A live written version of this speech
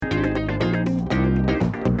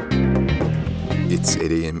It's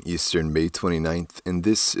 8 a.m. Eastern, May 29th, and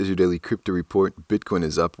this is your daily crypto report. Bitcoin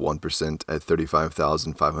is up 1% at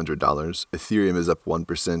 $35,500. Ethereum is up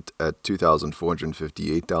 1% at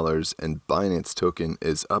 $2,458, and Binance Token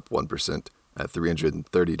is up 1% at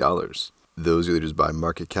 $330. Those are leaders by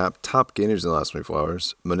market cap. Top gainers in the last 24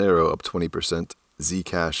 hours. Monero up 20%,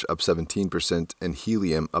 Zcash up 17%, and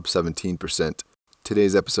Helium up 17%.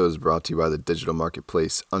 Today's episode is brought to you by the digital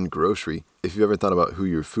marketplace Ungrocery. If you've ever thought about who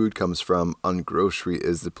your food comes from, Ungrocery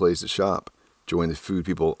is the place to shop. Join the food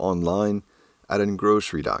people online at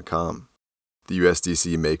ungrocery.com. The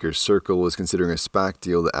USDC maker Circle is considering a SPAC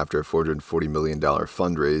deal after a $440 million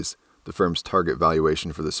fundraise. The firm's target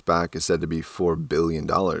valuation for the SPAC is said to be $4 billion.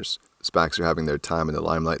 SPACs are having their time in the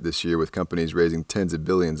limelight this year, with companies raising tens of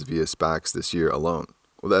billions via SPACs this year alone.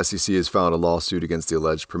 Well, the SEC has filed a lawsuit against the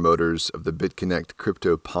alleged promoters of the BitConnect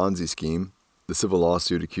crypto Ponzi scheme. The civil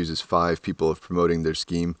lawsuit accuses 5 people of promoting their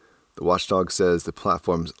scheme. The watchdog says the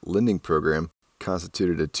platform's lending program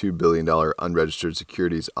constituted a $2 billion unregistered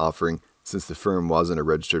securities offering since the firm wasn't a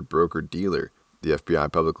registered broker-dealer. The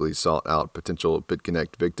FBI publicly sought out potential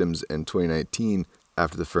BitConnect victims in 2019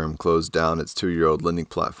 after the firm closed down its 2-year-old lending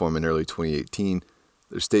platform in early 2018.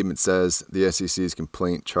 Their statement says the SEC's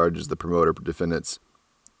complaint charges the promoter defendants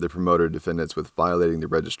with violating the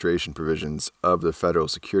registration provisions of the federal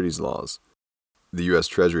securities laws. The U.S.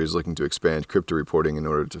 Treasury is looking to expand crypto reporting in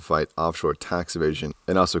order to fight offshore tax evasion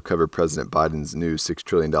and also cover President Biden's new $6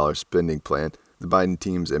 trillion spending plan. The Biden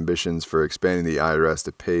team's ambitions for expanding the IRS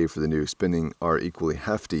to pay for the new spending are equally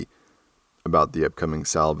hefty. About the upcoming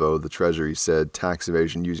salvo, the Treasury said tax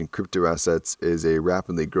evasion using crypto assets is a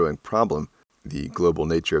rapidly growing problem. The global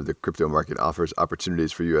nature of the crypto market offers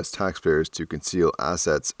opportunities for U.S. taxpayers to conceal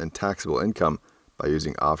assets and taxable income by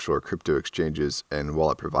using offshore crypto exchanges and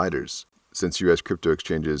wallet providers. Since U.S. crypto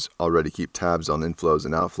exchanges already keep tabs on inflows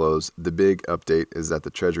and outflows, the big update is that the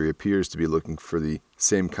Treasury appears to be looking for the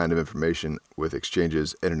same kind of information with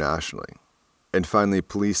exchanges internationally. And finally,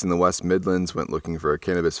 police in the West Midlands went looking for a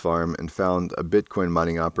cannabis farm and found a Bitcoin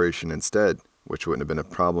mining operation instead, which wouldn't have been a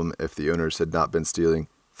problem if the owners had not been stealing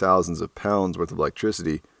thousands of pounds worth of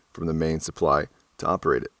electricity from the main supply to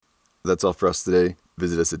operate it. That's all for us today.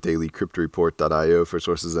 Visit us at dailycryptoreport.io for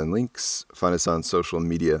sources and links. Find us on social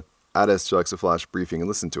media. Add us to Alexa Flash Briefing and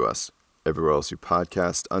listen to us everywhere else you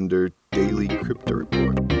podcast under Daily Crypto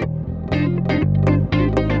Report.